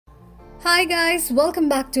Hi guys, welcome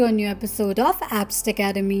back to a new episode of Apps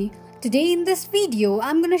Academy. Today in this video,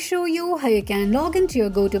 I'm going to show you how you can log into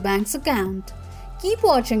your Go2Bank's account. Keep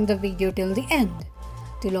watching the video till the end.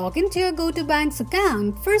 To log into your Go2Bank's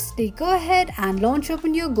account, firstly go ahead and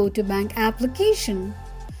open your Go2Bank application.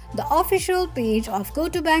 The official page of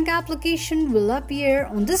Go2Bank application will appear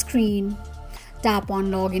on the screen. Tap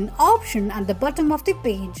on Login option at the bottom of the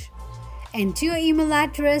page. Enter your email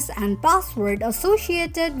address and password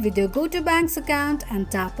associated with your Go2Bank's account and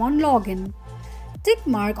tap on Login. Tick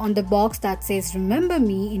mark on the box that says Remember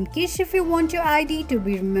Me in case if you want your ID to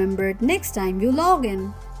be remembered next time you log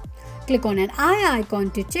in. Click on an eye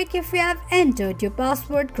icon to check if you have entered your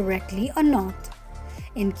password correctly or not.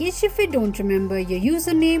 In case if you don't remember your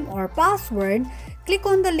username or password, click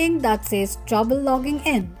on the link that says Trouble Logging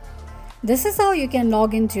In. This is how you can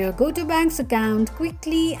log into your Go2Bank's account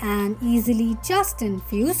quickly and easily just in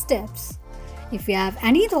few steps. If you have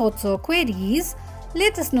any thoughts or queries,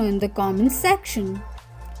 let us know in the comments section.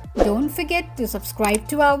 Don't forget to subscribe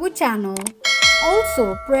to our channel.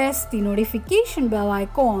 Also press the notification bell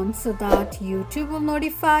icon so that YouTube will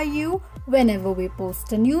notify you whenever we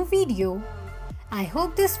post a new video. I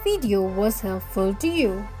hope this video was helpful to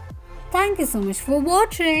you. Thank you so much for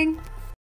watching.